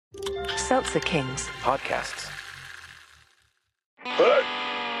Seltzer Kings podcasts. Hey,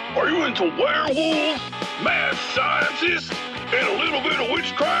 are you into werewolves, mad scientists, and a little bit of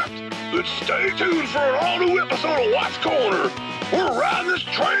witchcraft? Then stay tuned for an all-new episode of Watts Corner. We're riding this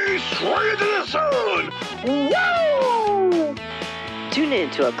train straight to the sun. Woo! Tune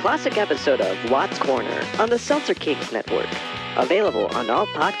in to a classic episode of Watts Corner on the Seltzer Kings Network. Available on all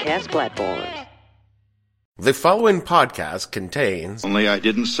podcast platforms. The following podcast contains... Only I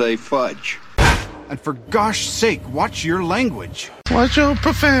didn't say fudge. And for gosh sake, watch your language. Watch your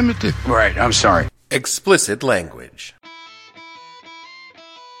profanity. Right, I'm sorry. explicit language.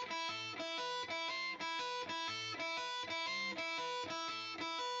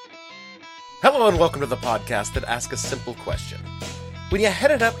 Hello and welcome to the podcast that asks a simple question. When you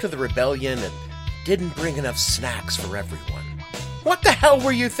headed up to the rebellion and didn't bring enough snacks for everyone, what the hell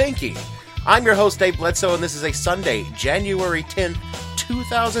were you thinking? I'm your host, Dave Bledsoe, and this is a Sunday, January 10th,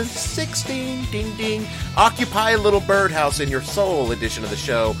 2016, ding ding, Occupy a Little Birdhouse in Your Soul edition of the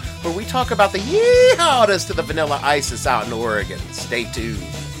show, where we talk about the yeehawdest of the vanilla ISIS out in Oregon. Stay tuned.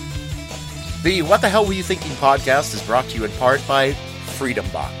 The What the Hell Were You Thinking podcast is brought to you in part by Freedom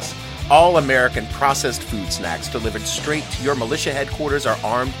Box. All-American processed food snacks delivered straight to your militia headquarters or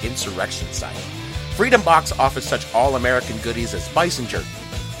armed insurrection site. Freedom Box offers such all-American goodies as bison jerky,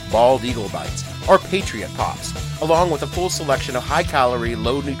 bald eagle bites, or Patriot Pops, along with a full selection of high-calorie,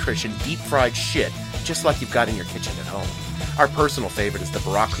 low-nutrition, deep-fried shit, just like you've got in your kitchen at home. Our personal favorite is the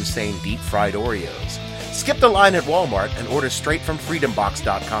Barack Hussein deep-fried Oreos. Skip the line at Walmart and order straight from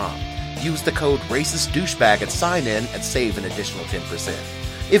freedombox.com. Use the code RACISTDouchebag at sign-in and save an additional 10%.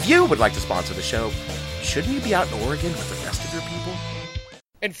 If you would like to sponsor the show, shouldn't you be out in Oregon with the rest of your people?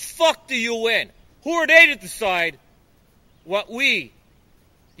 And fuck the UN. Who are they to decide what we,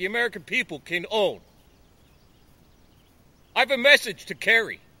 the American people, can own? I have a message to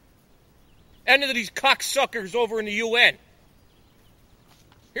Kerry and to these cocksuckers over in the UN.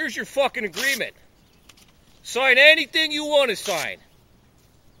 Here's your fucking agreement. Sign anything you want to sign.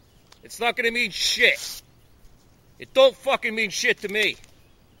 It's not going to mean shit. It don't fucking mean shit to me.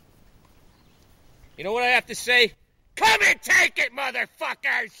 You know what I have to say? Come and take it,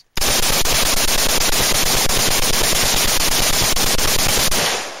 motherfuckers!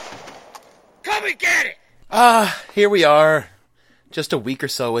 Come and get it! Here we are. Just a week or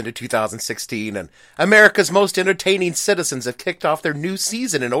so into 2016, and America's most entertaining citizens have kicked off their new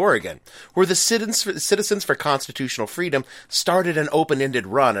season in Oregon, where the Citizens for Constitutional Freedom started an open-ended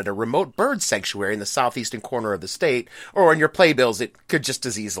run at a remote bird sanctuary in the southeastern corner of the state, or in your playbills it could just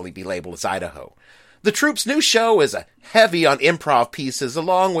as easily be labeled as Idaho. The troup's new show is heavy on improv pieces,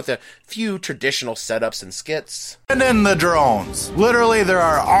 along with a few traditional setups and skits. And then the drones. Literally, there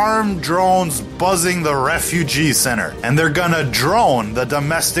are armed drones buzzing the refugee center, and they're gonna drone the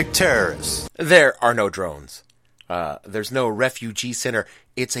domestic terrorists. There are no drones. There's no refugee center.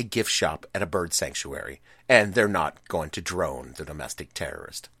 It's a gift shop at a bird sanctuary, and they're not going to drone the domestic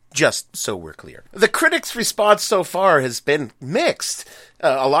terrorist. Just so we're clear. The critics' response so far has been mixed.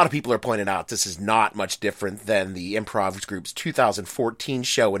 A lot of people are pointing out this is not much different than the improv group's 2014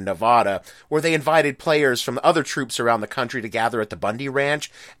 show in Nevada, where they invited players from other troupes around the country to gather at the Bundy Ranch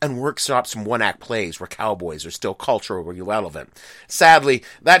and workshop some one-act plays where cowboys are still culturally relevant. Sadly,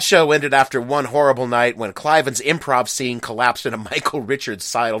 that show ended after one horrible night when Cliven's improv scene collapsed in a Michael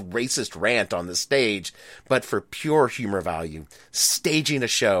Richards-style racist rant on the stage. But for pure humor value, staging a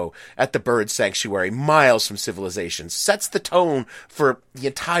show at the bird sanctuary miles from civilization sets the tone for the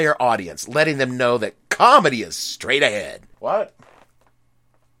entire audience, letting them know that comedy is straight ahead. What?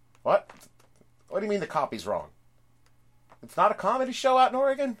 What do you mean the copy's wrong? It's not a comedy show out in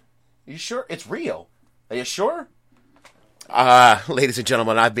Oregon? Are you sure? It's real. Are you sure? Ladies and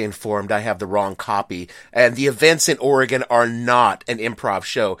gentlemen, I've been informed I have the wrong copy, and the events in Oregon are not an improv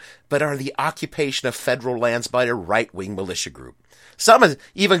show, but are the occupation of federal lands by a right-wing militia group. Some have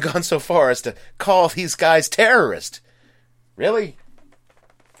even gone so far as to call these guys terrorists. Really?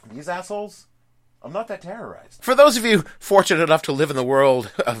 These assholes? I'm not that terrorized. For those of you fortunate enough to live in the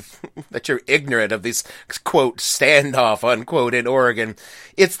world that you're ignorant of this, quote, standoff, unquote, in Oregon,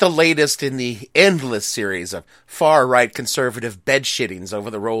 it's the latest in the endless series of far-right conservative bed-shittings over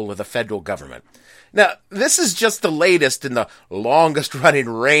the role of the federal government. Now, this is just the latest in the longest-running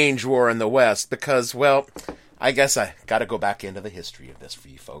range war in the West because, well, I guess I gotta go back into the history of this for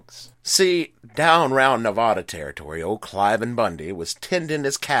you folks. See, down round Nevada territory, old Cliven Bundy was tending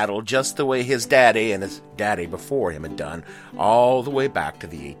his cattle just the way his daddy and his daddy before him had done, all the way back to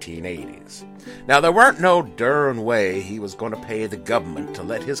the 1880s. Now, there weren't no darn way he was going to pay the government to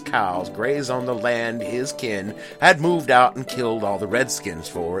let his cows graze on the land his kin had moved out and killed all the redskins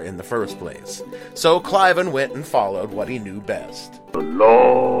for in the first place. So Cliven went and followed what he knew best. The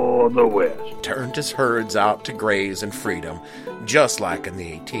law of the West. Turned his herds out to graze in freedom, just like in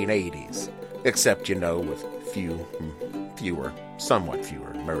the 1880s. Except, with somewhat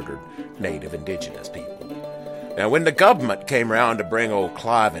fewer murdered native indigenous people. Now, when the government came around to bring old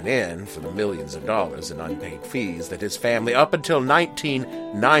Cliven in for the millions of dollars in unpaid fees that his family up until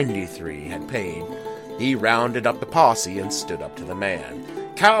 1993 had paid, he rounded up the posse and stood up to the man.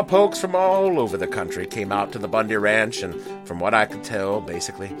 Cowpokes from all over the country came out to the Bundy Ranch and, from what I could tell,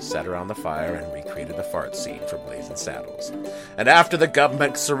 basically sat around the fire and recreated the fart scene for Blazing Saddles. And after the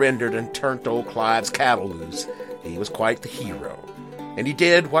government surrendered and turned old Clive's cattle loose, he was quite the hero. And he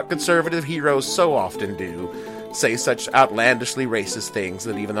did what conservative heroes so often do, say such outlandishly racist things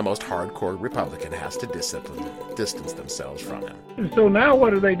that even the most hardcore Republican has to distance themselves from him. So now what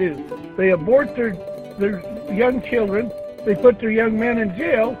do? They abort their young children. They put their young men in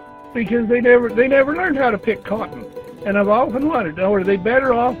jail because they never learned how to pick cotton. And I've often wondered, are they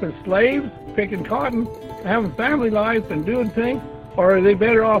better off as slaves picking cotton, having family life and doing things, or are they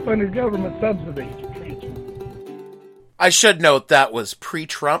better off under government subsidy? I should note that was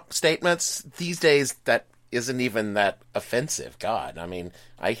pre-Trump statements. These days, that isn't even that offensive. God, I mean,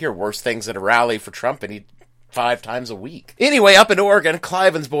 I hear worse things at a rally for Trump and 5 times a week. Anyway, up in Oregon,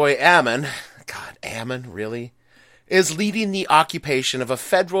 Cliven's boy Ammon, God, Ammon, really? Is leading the occupation of a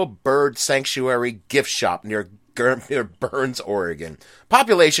federal bird sanctuary gift shop near Burns, Oregon.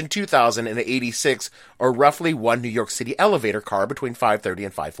 Population 2,086, or roughly one New York City elevator car between 5:30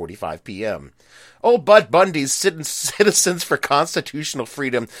 and 5:45 p.m. Old Bud Bundy's Citizens for Constitutional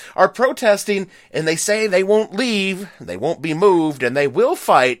Freedom are protesting, and they say they won't leave, they won't be moved, and they will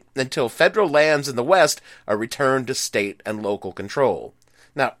fight until federal lands in the West are returned to state and local control.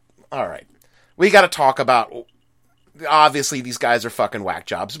 Now, all right, we got to talk about... Obviously, these guys are fucking whack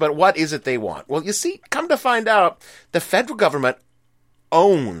jobs, but what is it they want? Well, you see, come to find out, the federal government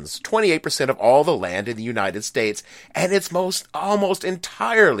owns 28% of all the land in the United States, and it's almost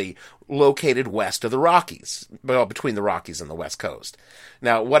entirely located west of the Rockies, well, between the Rockies and the West Coast.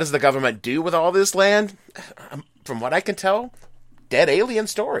 Now, what does the government do with all this land? From what I can tell, dead alien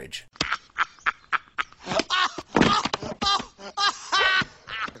storage.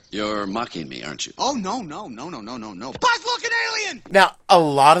 You're mocking me, aren't you? Oh, no. Buzz-looking alien! Now, a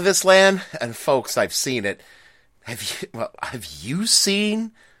lot of this land, and folks, I've seen it. Have you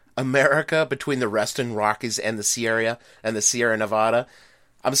seen America between the Western Rockies and the Sierra Nevada?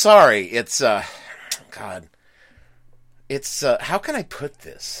 I'm sorry, it's, God. It's, how can I put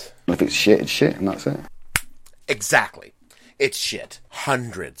this? If it's shit, it's shit, and that's it. Exactly. It's shit.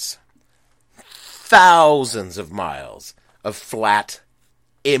 Hundreds, thousands of miles of flat,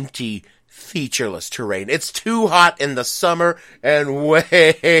 empty, featureless terrain. It's too hot in the summer and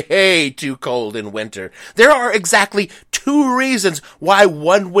way too cold in winter. There are exactly 2 reasons why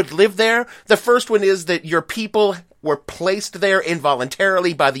one would live there. The first one is that your people were placed there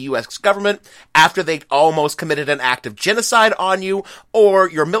involuntarily by the U.S. government after they almost committed an act of genocide on you, or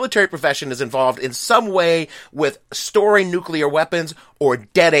your military profession is involved in some way with storing nuclear weapons or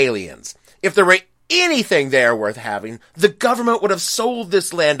dead aliens. If there were anything there worth having, the government would have sold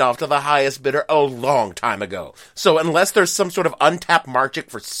this land off to the highest bidder a long time ago. So unless there's some sort of untapped market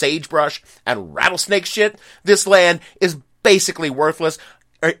for sagebrush and rattlesnake shit, this land is basically worthless,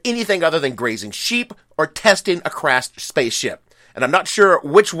 or anything other than grazing sheep or testing a crashed spaceship. And I'm not sure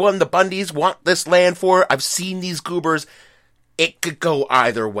which one the Bundys want this land for. I've seen these goobers. It could go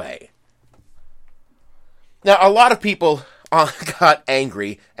either way. Now, a lot of people got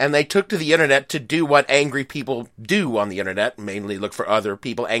angry, and they took to the internet to do what angry people do on the internet, mainly look for other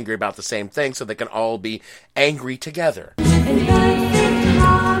people angry about the same thing so they can all be angry together.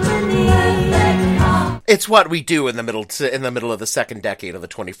 It's what we do in the middle of the second decade of the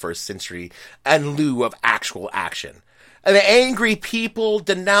 21st century in lieu of actual action. And the angry people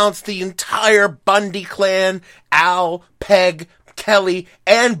denounced the entire Bundy clan, Al, Peg, Kelly,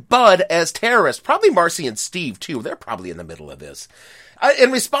 and Bud as terrorists. Probably Marcy and Steve, too. They're probably in the middle of this.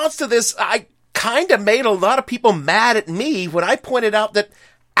 In response to this, I kind of made a lot of people mad at me when I pointed out that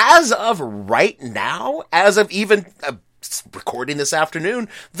as of right now, as of even recording this afternoon,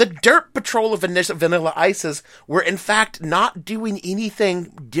 the Dirt Patrol of Vanilla Ices were in fact not doing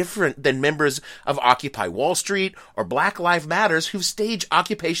anything different than members of Occupy Wall Street or Black Lives Matters who stage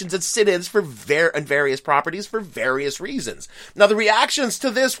occupations and sit-ins on various properties for various reasons. Now, the reactions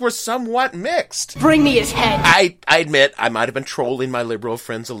to this were somewhat mixed. Bring me his head. I admit I might have been trolling my liberal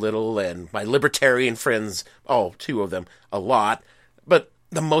friends a little and my libertarian friends, two of them, a lot, but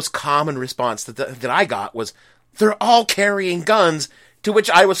the most common response that I got was, they're all carrying guns, to which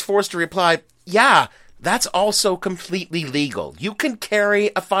I was forced to reply, yeah, that's also completely legal. You can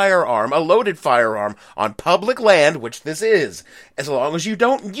carry a firearm, a loaded firearm, on public land, which this is. As long as you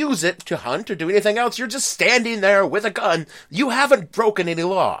don't use it to hunt or do anything else, you're just standing there with a gun. You haven't broken any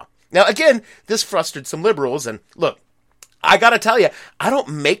law. Now, again, this frustrated some liberals, and look, I gotta tell you, I don't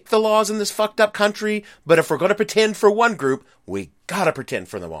make the laws in this fucked up country, but if we're gonna pretend for one group, we gotta pretend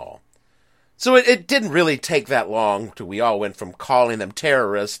for them all. So it didn't really take that long till we all went from calling them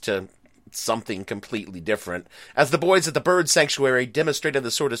terrorists to something completely different, as the boys at the Bird Sanctuary demonstrated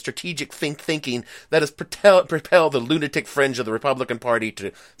the sort of strategic thinking that has propelled the lunatic fringe of the Republican Party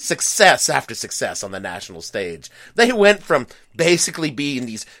to success after success on the national stage. They went from basically being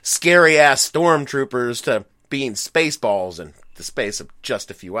these scary-ass stormtroopers to being Spaceballs in the space of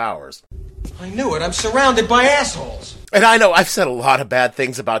just a few hours. I knew it. I'm surrounded by assholes. And I know I've said a lot of bad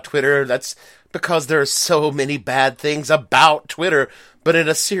things about Twitter. That's because there are so many bad things about Twitter, but in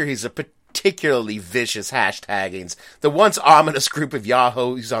a series of particularly vicious hashtaggings, the once ominous group of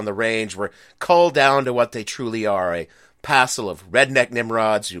yahoos on the range were culled down to what they truly are, a passel of redneck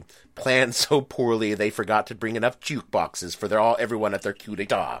nimrods who planned so poorly they forgot to bring enough jukeboxes for everyone at their coup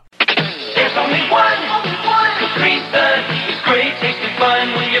d'etat. There's only one reason. It's great, tasty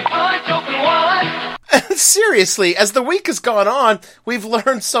fun when you punch open one. Seriously, as the week has gone on, we've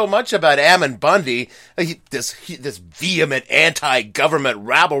learned so much about Ammon Bundy, this vehement anti-government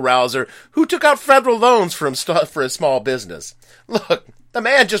rabble-rouser who took out federal loans for a small business. Look, the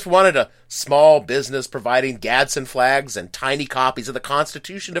man just wanted a small business providing Gadsden flags and tiny copies of the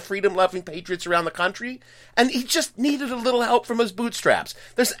Constitution to freedom-loving patriots around the country, and he just needed a little help from his bootstraps.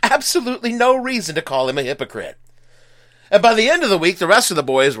 There's absolutely no reason to call him a hypocrite. And by the end of the week, the rest of the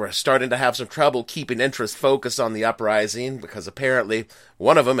boys were starting to have some trouble keeping interest focused on the uprising, because apparently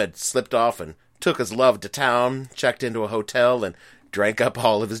one of them had slipped off and took his love to town, checked into a hotel, and drank up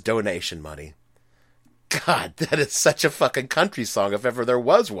all of his donation money. God, that is such a fucking country song if ever there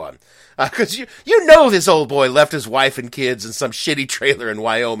was one. Because you know this old boy left his wife and kids in some shitty trailer in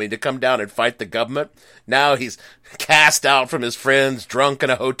Wyoming to come down and fight the government. Now he's cast out from his friends, drunk in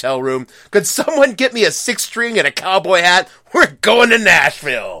a hotel room. Could someone get me a 6-string and a cowboy hat? We're going to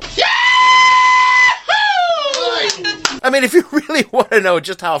Nashville. Yeah! I mean, if you really want to know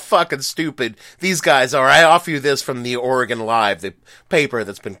just how fucking stupid these guys are, I offer you this from the Oregon Live, the paper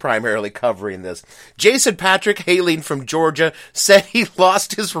that's been primarily covering this. Jason Patrick, hailing from Georgia, said he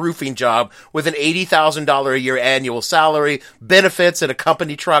lost his roofing job with an $80,000 a year annual salary, benefits, and a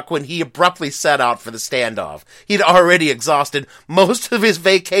company truck when he abruptly set out for the standoff. He'd already exhausted most of his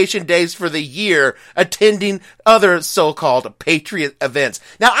vacation days for the year attending other so-called patriot events.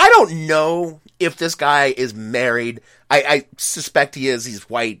 Now, I don't know if this guy is married. I suspect he is. He's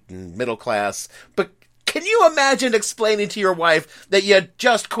white and middle class. But can you imagine explaining to your wife that you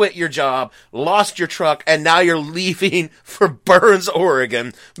just quit your job, lost your truck, and now you're leaving for Burns,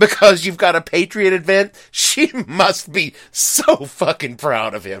 Oregon because you've got a patriot event? She must be so fucking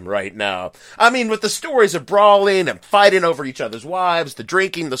proud of him right now. I mean, with the stories of brawling and fighting over each other's wives, the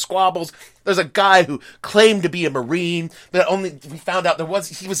drinking, the squabbles, there's a guy who claimed to be a Marine, but only we found out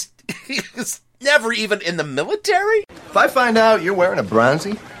he was never even in the military? If I find out you're wearing a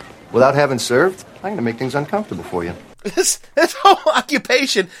bronzy without having served, I'm going to make things uncomfortable for you. This whole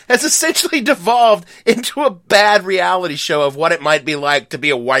occupation has essentially devolved into a bad reality show of what it might be like to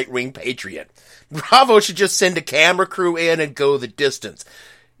be a white-wing patriot. Bravo should just send a camera crew in and go the distance.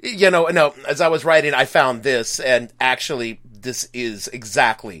 No, as I was writing, I found this, and actually, this is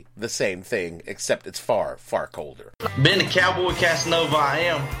exactly the same thing, except it's far, far colder. Being the cowboy Casanova I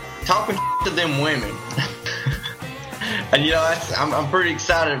am, talking to them women. And I'm pretty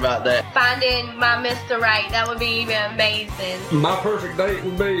excited about that. Finding my Mr. Right, that would be even amazing. My perfect date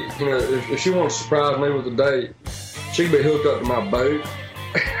would be, if she wants to surprise me with a date, she'd be hooked up to my boat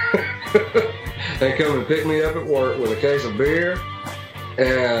and come and pick me up at work with a case of beer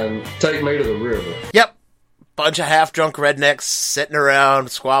and take me to the river. Yep. Bunch of half-drunk rednecks sitting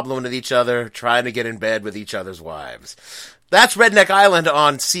around, squabbling with each other, trying to get in bed with each other's wives. That's Redneck Island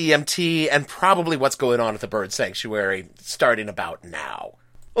on CMT, and probably what's going on at the Bird Sanctuary starting about now.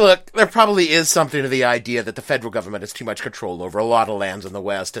 Look, there probably is something to the idea that the federal government has too much control over a lot of lands in the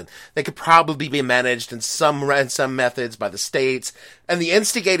West, and they could probably be managed in some methods by the states. And the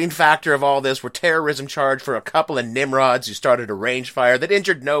instigating factor of all this were terrorism charged for a couple of Nimrods who started a range fire that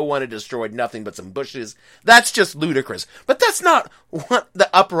injured no one and destroyed nothing but some bushes. That's just ludicrous. But that's not what the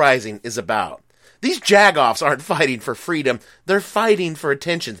uprising is about. These jagoffs aren't fighting for freedom, they're fighting for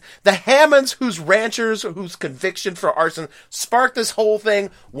attention. The Hammonds, whose ranchers, whose conviction for arson sparked this whole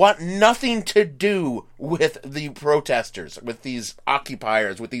thing, want nothing to do with the protesters, with these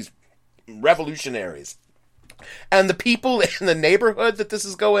occupiers, with these revolutionaries. And the people in the neighborhood that this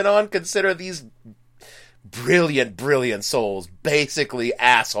is going on consider these brilliant, brilliant souls, basically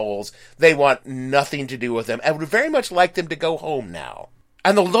assholes. They want nothing to do with them, and would very much like them to go home now.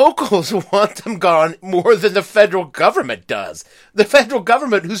 And the locals want them gone more than the federal government does. The federal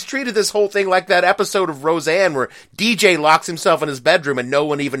government, who's treated this whole thing like that episode of Roseanne where DJ locks himself in his bedroom and no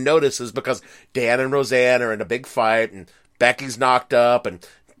one even notices because Dan and Roseanne are in a big fight and Becky's knocked up and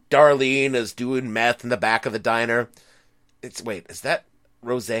Darlene is doing meth in the back of the diner. Wait, is that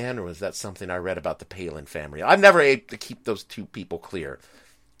Roseanne or was that something I read about the Palin family? I'm never able to keep those two people clear.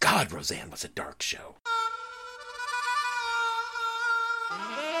 God, Roseanne was a dark show.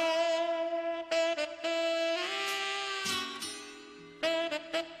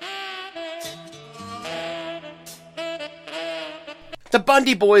 The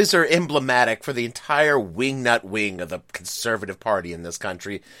Bundy boys are emblematic for the entire wingnut wing of the conservative party in this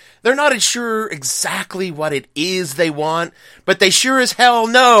country. They're not sure exactly what it is they want, but they sure as hell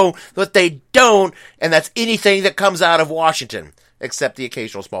know that they don't, and that's anything that comes out of Washington, except the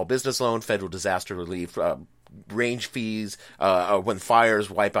occasional small business loan, federal disaster relief, range fees, when fires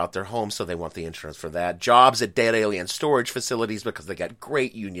wipe out their homes, so they want the insurance for that. Jobs at dead alien storage facilities because they got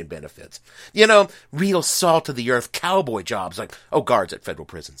great union benefits. You know, real salt of the earth cowboy jobs like, guards at federal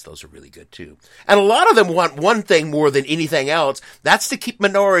prisons. Those are really good too. And a lot of them want one thing more than anything else. That's to keep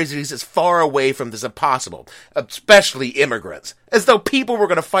minorities as far away from this as possible, especially immigrants. As though people were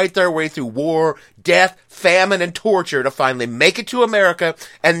going to fight their way through war, death, famine, and torture to finally make it to America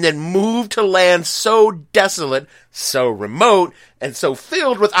and then move to land so desolate, so remote, and so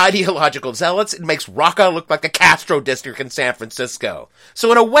filled with ideological zealots, it makes Raqqa look like the Castro district in San Francisco.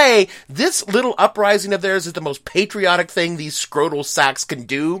 So in a way, this little uprising of theirs is the most patriotic thing these scrotal sacks can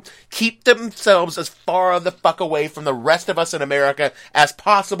do. Keep themselves as far the fuck away from the rest of us in America as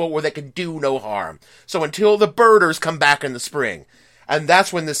possible where they can do no harm. So until the birders come back in the spring. And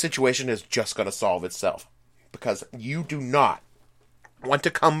that's when this situation is just going to solve itself. Because you do not want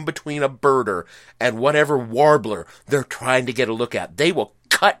to come between a birder and whatever warbler they're trying to get a look at. They will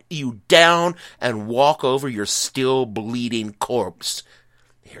cut you down and walk over your still bleeding corpse.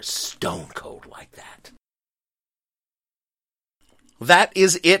 They're stone cold like that. That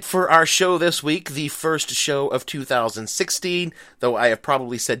is it for our show this week, the first show of 2016, though I have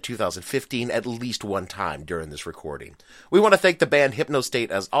probably said 2015 at least one time during this recording. We want to thank the band Hypnostate.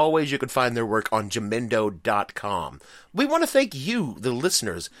 As always, you can find their work on Jamendo.com. We want to thank you, the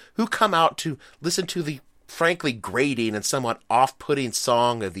listeners, who come out to listen to the frankly grating and somewhat off-putting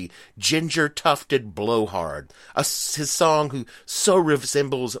song of the ginger-tufted blowhard, his song who so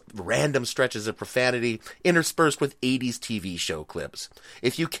resembles random stretches of profanity interspersed with 80s TV show clips.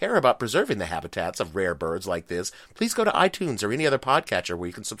 If you care about preserving the habitats of rare birds like this, please go to iTunes or any other podcatcher where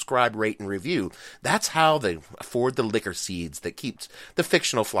you can subscribe, rate, and review. That's how they afford the liquor seeds that keeps the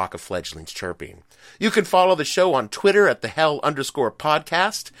fictional flock of fledglings chirping. You can follow the show on Twitter at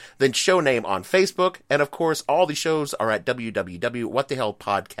 @thehell_podcast, then show name on Facebook, and of course, all the shows are at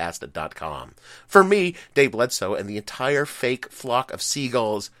www.whatthehellpodcast.com. For me, Dave Bledsoe, and the entire fake flock of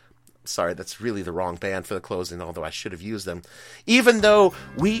seagulls, sorry, that's really the wrong band for the closing, although I should have used them. Even though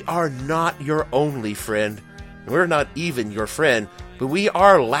we are not your only friend, we're not even your friend, but we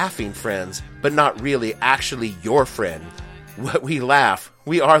are laughing friends, but not really actually your friend. What we laugh,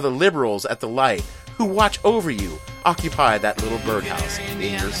 we are the liberals at the light who watch over you. Occupy that little birdhouse in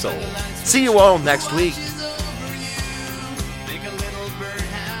your soul. See you all next week.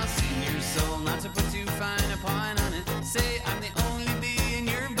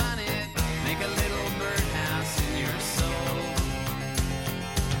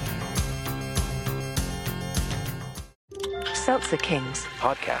 Seltzer Kings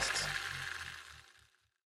podcasts.